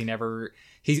because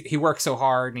he works so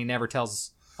hard and he never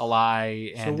tells a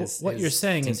lie. And so what you're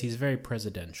saying is he's very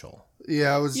presidential.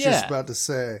 Yeah, I was just about to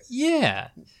say. Yeah.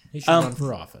 He should run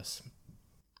for office.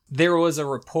 There was a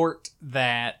report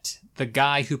that the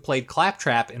guy who played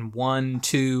Claptrap in 1,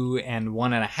 2, and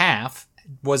 1.5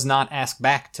 was not asked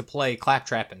back to play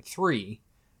Claptrap in 3.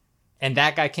 And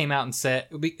that guy came out and said,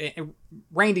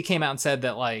 Randy came out and said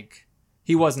that, like,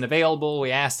 he wasn't available.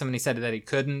 We asked him and he said that he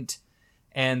couldn't.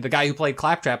 And the guy who played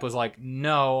Claptrap was like,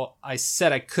 "No, I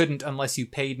said I couldn't unless you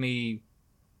paid me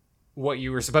what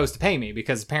you were supposed to pay me,"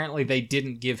 because apparently they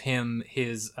didn't give him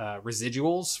his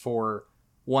residuals for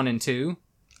 1 and 2.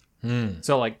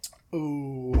 So, like,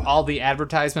 all the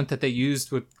advertisement that they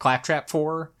used with Claptrap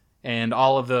for and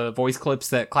all of the voice clips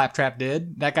that Claptrap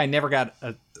did, that guy never got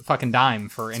a fucking dime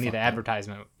for any of the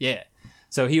advertisement. Yeah.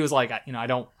 So he was like, I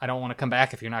don't want to come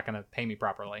back if you're not going to pay me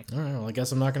properly. All right, well, I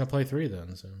guess I'm not going to play 3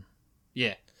 then. So.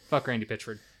 Yeah. Fuck Randy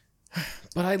Pitchford.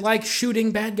 But I like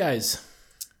shooting bad guys.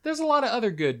 There's a lot of other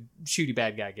good shooty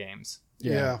bad guy games.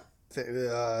 Yeah.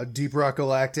 Deep Rock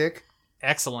Galactic.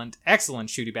 Excellent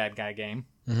shooty bad guy game.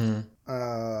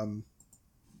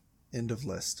 End of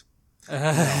list.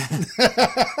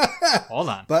 Hold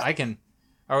on. But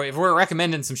if we're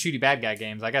recommending some shooty bad guy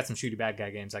games, I got some shooty bad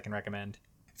guy games I can recommend.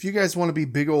 If you guys want to be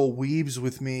big old weebs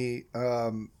with me,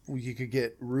 you could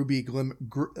get Ruby Grim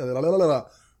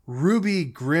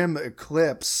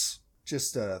Eclipse.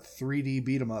 Just a 3D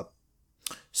beat 'em up.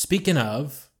 Speaking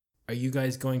of, are you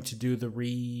guys going to do the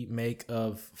remake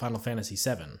of Final Fantasy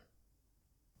VII?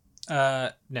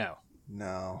 No.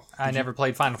 No. I never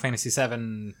played Final Fantasy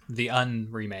VII, the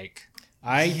unremake.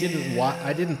 I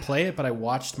didn't play it, but I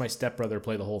watched my stepbrother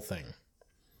play the whole thing.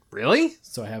 Really?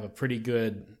 So I have a pretty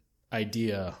good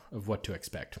idea of what to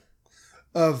expect.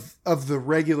 Of the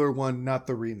regular one, not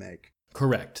the remake.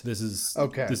 Correct. This is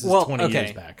okay. This is 20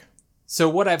 years back. So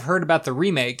what I've heard about the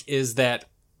remake is that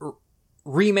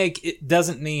remake, it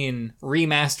doesn't mean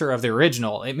remaster of the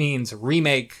original. It means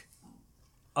remake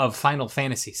of Final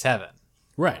Fantasy VII.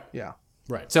 Right. Yeah.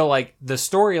 Right. So like the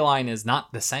storyline is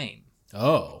not the same.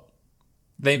 Oh.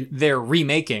 They're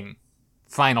remaking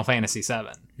Final Fantasy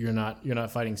VII. You're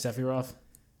not fighting Sephiroth?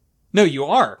 No, you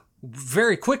are.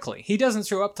 Very quickly. He doesn't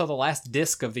show up till the last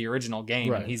disc of the original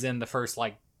game. Right. And he's in the first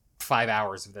 5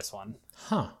 hours of this one.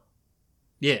 Huh.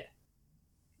 Yeah.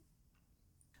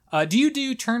 Do you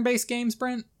do turn-based games,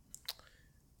 Brent?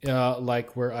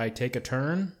 Like where I take a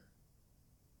turn?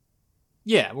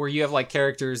 Yeah, where you have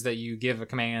characters that you give a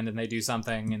command and they do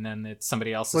something and then it's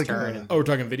somebody else's turn. Oh, we're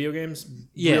talking video games?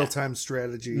 Yeah. Real-time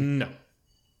strategy. No.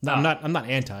 I'm not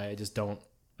anti. I just I'm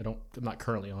not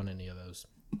currently on any of those.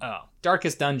 Oh,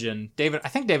 Darkest Dungeon. I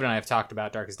think David and I have talked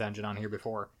about Darkest Dungeon on here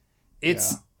before.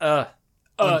 It's so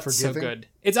good.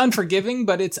 It's unforgiving,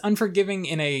 but it's unforgiving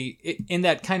in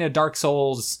that kind of Dark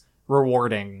Souls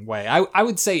rewarding way. I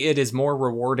would say it is more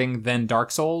rewarding than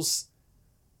Dark Souls,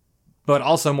 but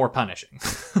also more punishing.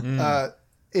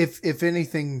 If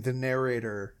anything, the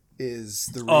narrator is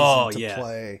the reason to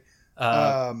play.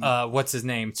 What's his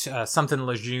name? Something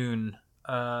Lejeune.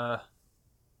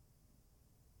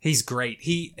 He's great.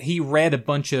 He read a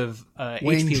bunch of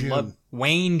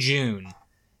Wayne June.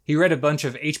 He read a bunch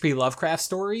of H.P. Lovecraft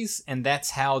stories, and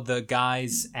that's how the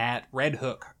guys at Red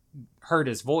Hook heard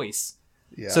his voice.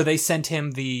 Yeah. So they sent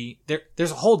him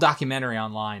there's a whole documentary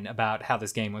online about how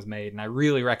this game was made, and I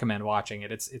really recommend watching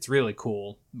it. It's really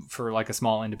cool for a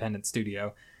small independent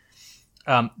studio.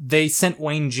 They sent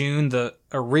Wayne June the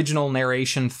original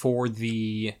narration for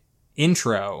the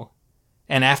intro,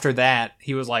 and after that,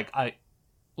 he was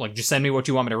just send me what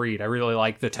you want me to read. I really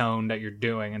like the tone that you're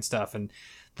doing and stuff. And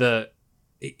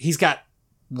he's got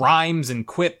rhymes and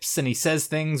quips, and he says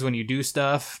things when you do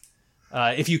stuff.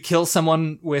 If you kill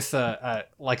someone with a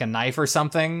knife or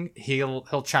something,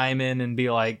 he'll chime in and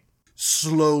be like,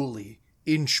 slowly,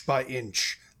 inch by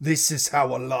inch, this is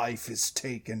how a life is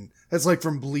taken. That's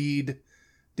from Bleed.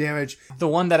 Damage. The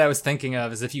one that I was thinking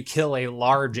of is if you kill a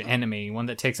large enemy, one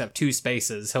that takes up 2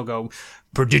 spaces, he'll go,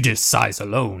 prodigious size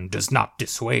alone does not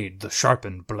dissuade the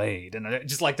sharpened blade. And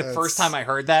just the first time I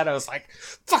heard that, I was like,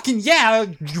 fucking yeah,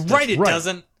 you're right, it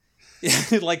doesn't.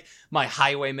 My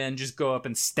highwaymen just go up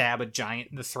and stab a giant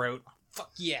in the throat.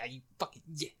 Fuck yeah,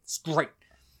 it's great.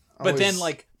 But then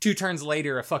 2 turns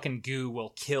later, a fucking goo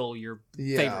will kill your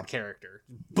favorite character.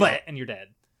 And you're dead.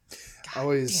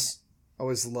 God,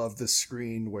 always love the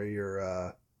screen where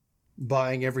you're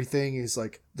buying everything. He's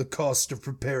like, the cost of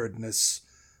preparedness.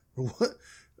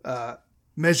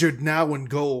 Measured now in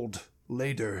gold,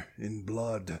 later in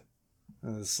blood.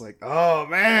 And it's like, oh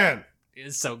man.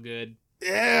 It's so good.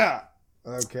 Yeah.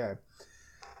 Okay.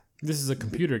 This is a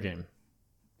computer game.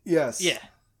 Yes. Yeah.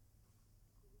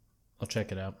 I'll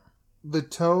check it out. The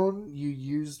tone you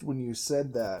used when you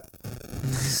said that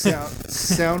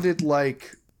sounded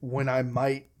like when I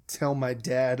might tell my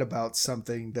dad about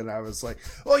something that I was like,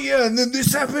 oh yeah, and then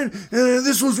this happened, and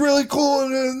this was really cool,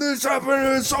 and then this happened,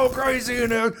 and it's so crazy,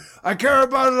 and I care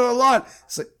about it a lot.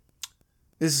 It's like,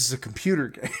 this is a computer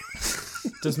game.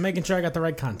 Just making sure I got the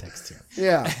right context here.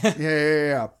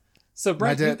 Yeah. So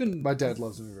Brent, my dad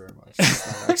loves me very much.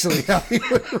 That's not actually how he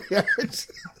would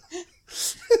react.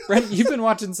 Brent, you've been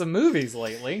watching some movies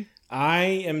lately. I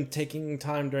am taking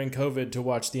time during COVID to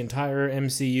watch the entire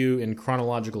MCU in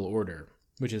chronological order,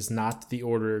 which is not the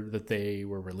order that they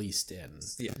were released in.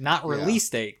 Yeah, not release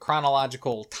date,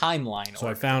 chronological timeline. So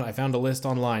order. I found a list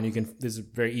online. This is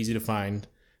very easy to find.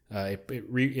 It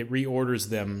reorders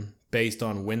them based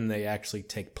on when they actually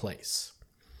take place.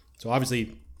 So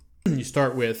obviously, you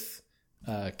start with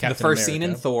Captain the first America. scene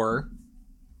in Thor.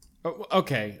 Oh,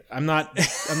 okay, I'm not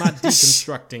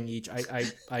deconstructing each.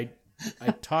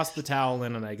 I tossed the towel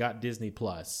in and I got Disney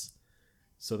Plus,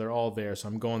 so they're all there. So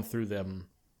I'm going through them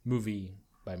movie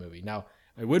by movie. Now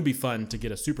it would be fun to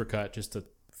get a supercut, just a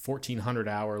 1,400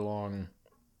 hour long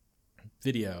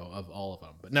video of all of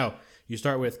them. But no, you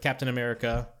start with Captain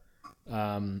America,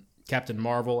 Captain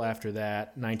Marvel after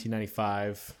that,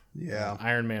 1995. Yeah.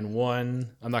 Iron Man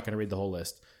 1. I'm not going to read the whole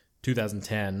list.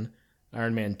 2010.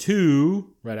 Iron Man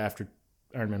 2, right after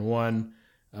Iron Man 1.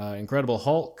 Incredible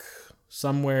Hulk,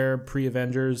 somewhere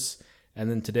pre-Avengers. And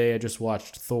then today I just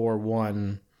watched Thor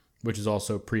 1, which is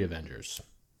also pre-Avengers.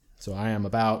 So I am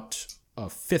about a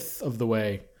fifth of the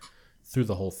way through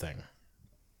the whole thing.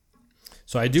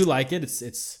 So I do like it.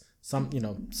 It's some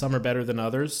some are better than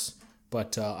others,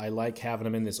 but I like having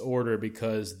them in this order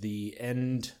because the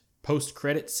end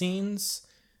post-credit scenes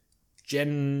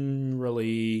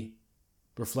generally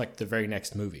reflect the very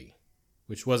next movie,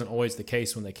 which wasn't always the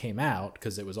case when they came out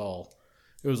because it was all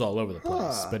over the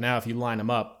place. But now if you line them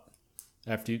up,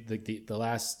 after the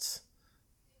last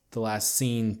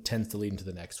scene tends to lead into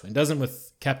the next one. It doesn't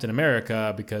with Captain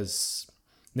America because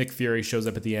Nick Fury shows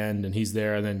up at the end and he's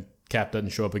there, and then Cap doesn't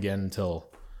show up again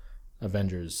until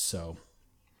Avengers. So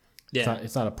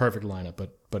it's not a perfect lineup,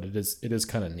 but it is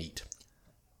kind of neat.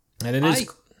 And it is.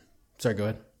 Sorry, go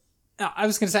ahead. I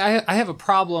was going to say I have a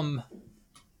problem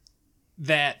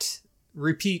that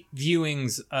repeat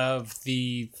viewings of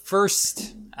the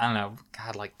first, I don't know,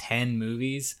 God, like 10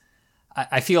 movies,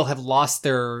 I feel have lost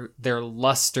their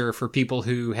luster for people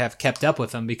who have kept up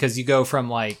with them, because you go from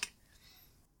like,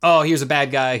 oh, here's a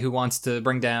bad guy who wants to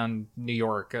bring down New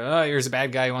York. Oh, here's a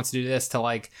bad guy who wants to do this, to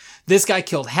like, this guy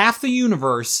killed half the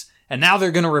universe and now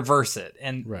they're going to reverse it.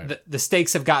 And the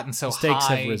stakes have gotten so high. Stakes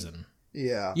have risen.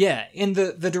 Yeah. Yeah. And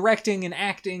the directing and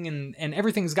acting and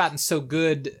everything's gotten so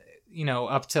good,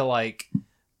 up to like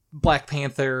Black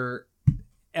Panther,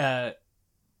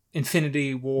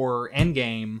 Infinity War,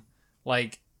 Endgame,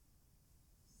 like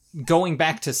going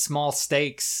back to small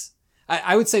stakes.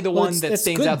 I would say the one that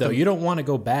stands good, out though. You don't want to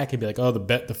go back and be like, oh,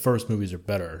 the first movies are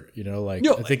better.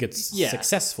 I think it's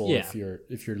successful if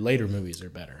your later movies are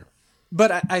better.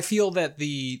 But I feel that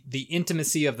the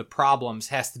intimacy of the problems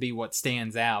has to be what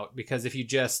stands out, because if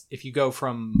you go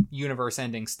from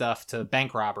universe-ending stuff to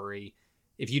bank robbery,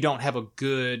 if you don't have a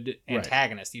good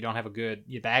antagonist, you don't have a good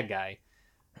bad guy.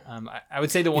 I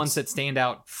would say the ones that stand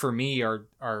out for me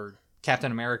are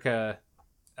Captain America,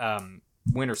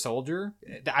 Winter Soldier.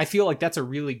 I feel like that's a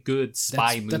really good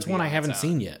spy movie. That's one I haven't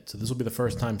seen yet, so this will be the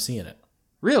first time seeing it.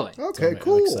 Really? Okay,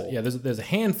 cool. Yeah, there's a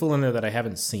handful in there that I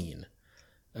haven't seen.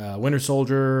 Winter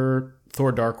Soldier,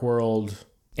 Thor: Dark World,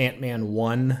 Ant-Man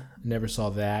 1. Never saw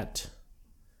that.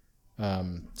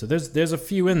 So there's a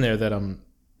few in there that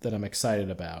I'm excited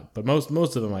about, but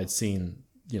most of them I'd seen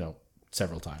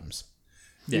several times.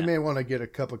 Yeah. You may want to get a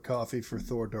cup of coffee for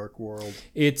Thor: Dark World.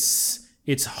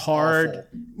 It's hard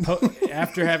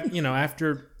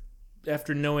after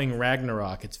knowing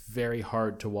Ragnarok. It's very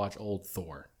hard to watch old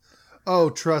Thor.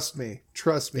 Oh, trust me.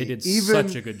 They did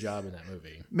such a good job in that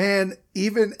movie. Man,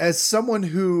 even as someone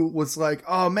who was like,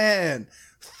 oh man,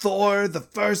 Thor, the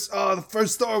first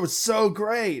Thor was so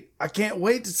great. I can't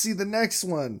wait to see the next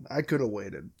one. I could have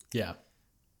waited. Yeah.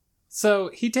 So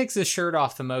he takes his shirt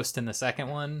off the most in the second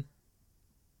one.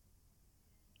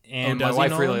 And my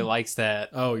wife really likes that.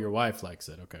 Oh, your wife likes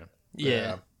it. Okay.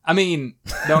 Yeah. I mean,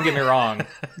 don't get me wrong.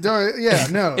 Don't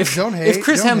hate. If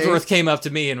Chris don't Hemsworth hate. came up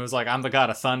to me and was like, I'm the god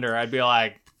of thunder, I'd be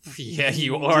like, yeah,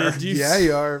 you are. Yeah,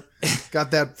 you are. Got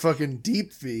that fucking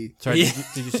deep V. Sorry,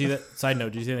 did you see that? Side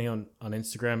note, did you see anything on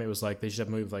Instagram? It was like they should have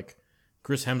a movie with like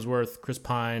Chris Hemsworth, Chris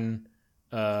Pine,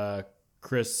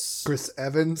 Chris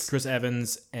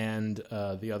Evans, and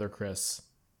the other Chris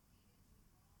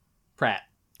Pratt.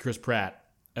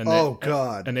 And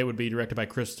God. And they would be directed by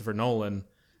Christopher Nolan.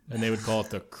 And they would call it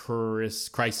the Crisis,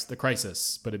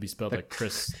 but it'd be spelled like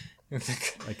Chris,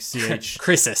 like CH.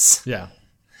 Crisis. Yeah.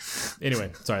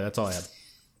 Anyway, sorry, that's all I had.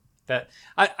 That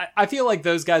I feel like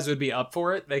those guys would be up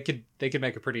for it. They could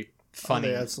make a pretty funny.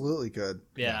 They absolutely could.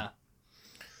 Yeah.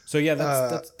 So yeah,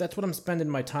 that's what I'm spending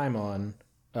my time on.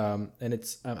 And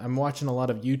I'm watching a lot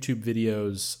of YouTube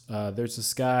videos. There's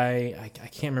this guy, I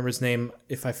can't remember his name.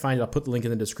 If I find it, I'll put the link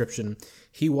in the description.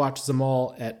 He watches them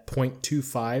all at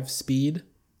 0.25 speed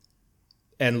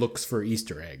and looks for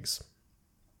Easter eggs.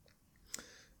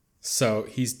 So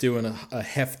he's doing a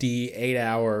hefty 8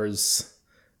 hours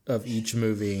of each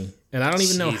movie. And I don't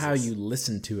even know how you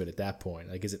listen to it at that point.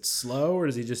 Like, is it slow or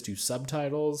does he just do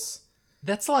subtitles?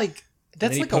 That's like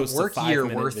a work year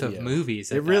worth video. Of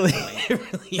movies. It really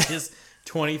is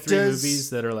 23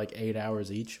 movies that are like 8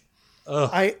 hours each.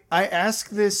 I ask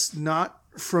this not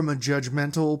from a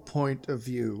judgmental point of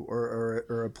view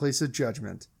or a place of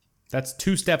judgment. That's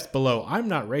 2 steps below. I'm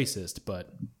not racist,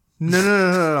 but...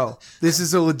 No. This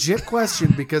is a legit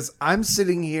question because I'm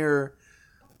sitting here.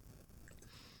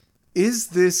 Is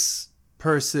this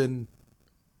person,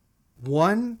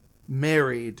 one,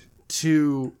 married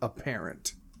to a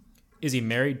parent? Is he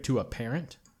married to a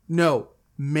parent? No,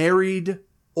 married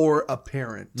or a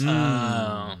parent.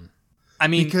 I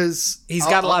mean, because he's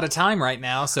got a lot of time right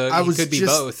now, so it could be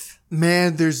both.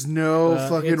 Man, there's no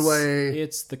fucking way.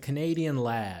 It's the Canadian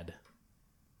Lad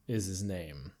is his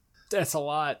name. That's a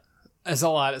lot. That's a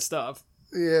lot of stuff.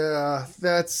 Yeah,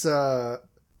 that's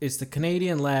It's the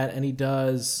Canadian lad, and he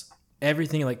does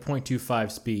everything at like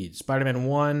 0.25 speed. Spider-Man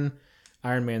 1,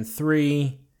 Iron Man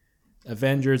 3,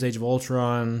 Avengers, Age of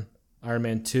Ultron, Iron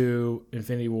Man 2,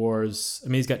 Infinity Wars. I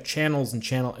mean, he's got channels and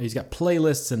he's got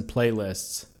playlists and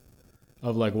playlists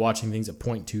of like watching things at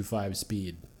 0.25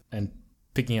 speed and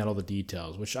picking out all the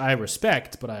details, which I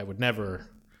respect, but I would never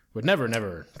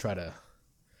try to,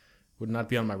 would not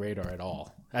be on my radar at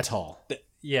all. At all.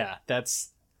 Yeah,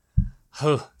 that's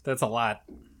a lot.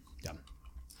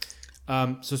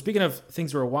 Yeah. So speaking of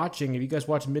things we're watching, have you guys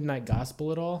watched Midnight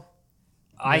Gospel at all?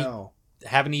 I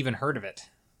haven't even heard of it.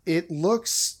 It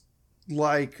looks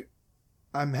like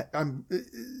I'm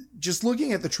just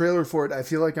looking at the trailer for it. I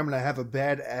feel like I'm going to have a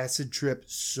bad acid trip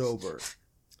sober.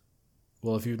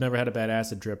 Well, if you've never had a bad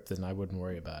acid trip, then I wouldn't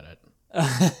worry about it.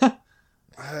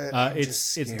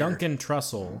 It's Duncan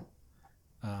Trussell.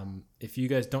 If you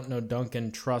guys don't know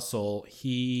Duncan Trussell,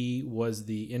 he was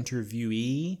the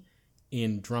interviewee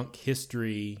in Drunk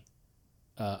History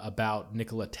about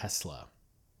Nikola Tesla.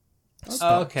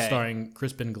 Okay. Starring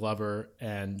Crispin Glover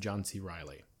and John C.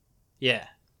 Reilly. Yeah.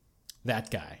 That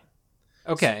guy.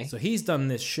 Okay. So he's done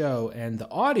this show, and the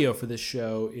audio for this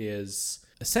show is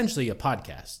essentially a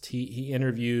podcast. He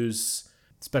interviews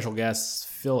special guests,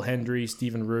 Phil Hendry,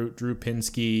 Stephen Root, Drew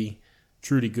Pinsky,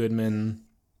 Trudy Goodman,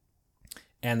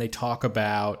 and they talk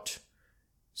about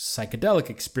psychedelic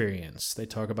experience. They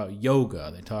talk about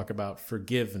yoga. They talk about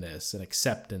forgiveness and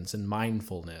acceptance and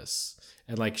mindfulness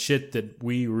and like shit that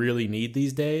we really need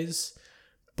these days.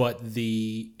 But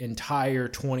the entire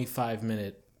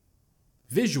 25-minute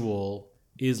visual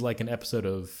is like an episode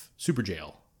of Super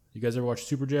Jail. You guys ever watch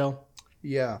Super Jail?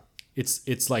 Yeah.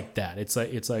 It's like that. It's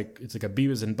like a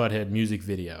Beavis and Butthead music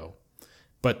video,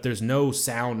 but there's no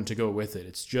sound to go with it.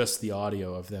 It's just the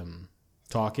audio of them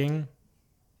talking.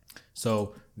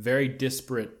 So very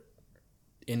disparate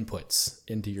inputs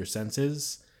into your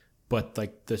senses, but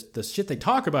like the shit they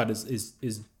talk about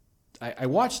is I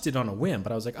watched it on a whim,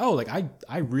 but I was like, oh, like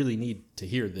I really need to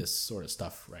hear this sort of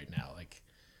stuff right now. Like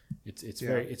it's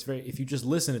very if you just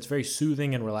listen, it's very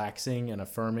soothing and relaxing and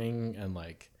affirming and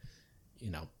like, you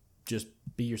know, just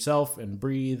be yourself and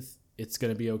breathe. It's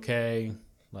going to be okay.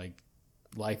 Like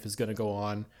life is going to go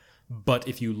on. But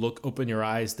if you open your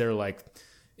eyes, they're like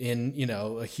in, you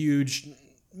know, a huge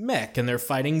mech and they're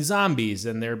fighting zombies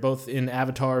and they're both in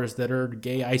avatars that are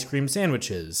gay ice cream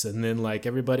sandwiches. And then like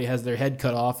everybody has their head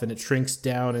cut off and it shrinks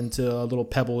down into a little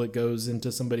pebble that goes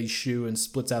into somebody's shoe and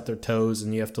splits out their toes.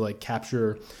 And you have to like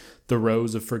capture the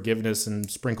rose of forgiveness and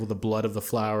sprinkle the blood of the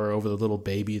flower over the little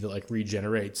baby that like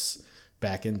regenerates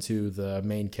back into the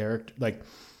main character. Like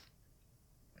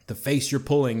the face you're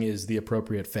pulling is the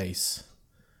appropriate face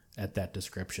at that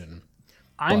description.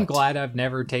 I'm glad I've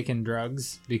never taken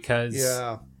drugs because,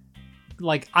 Yeah.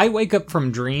 like, I wake up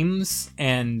from dreams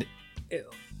and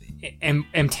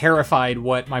am terrified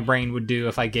what my brain would do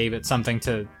if I gave it something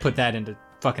to put that into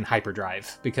fucking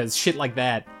hyperdrive, because shit like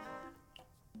that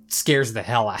scares the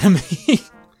hell out of me.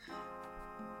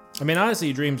 I mean, honestly,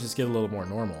 your dreams just get a little more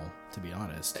normal, to be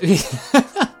honest.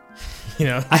 You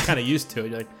know, I'm kind of used to it.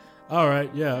 You're like, all right,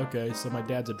 yeah, okay, so my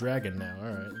dad's a dragon now. All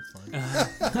right,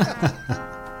 that's fine.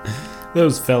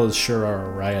 Those fellas sure are a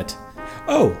riot.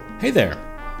 Oh, hey there.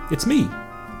 It's me,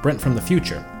 Brent from the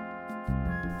future.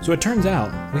 So it turns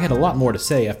out we had a lot more to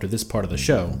say after this part of the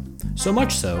show, so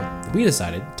much so that we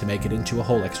decided to make it into a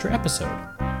whole extra episode.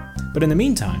 But in the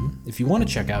meantime, if you want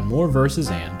to check out more Versus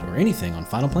and or anything on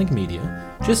Final Plank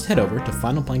Media, just head over to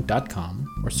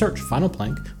finalplank.com or search Final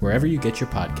Plank wherever you get your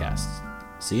podcasts.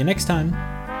 See you next time.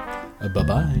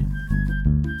 Bye-bye.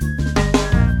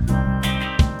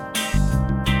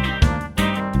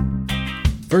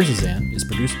 Versus and is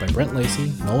produced by Brent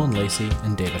Lacey, Nolan Lacey,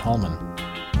 and David Hallman.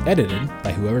 Edited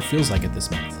by whoever feels like it this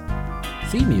month.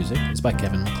 Theme music is by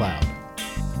Kevin MacLeod.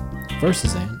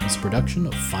 Versus and is a production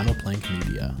of Final Plank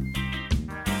Media.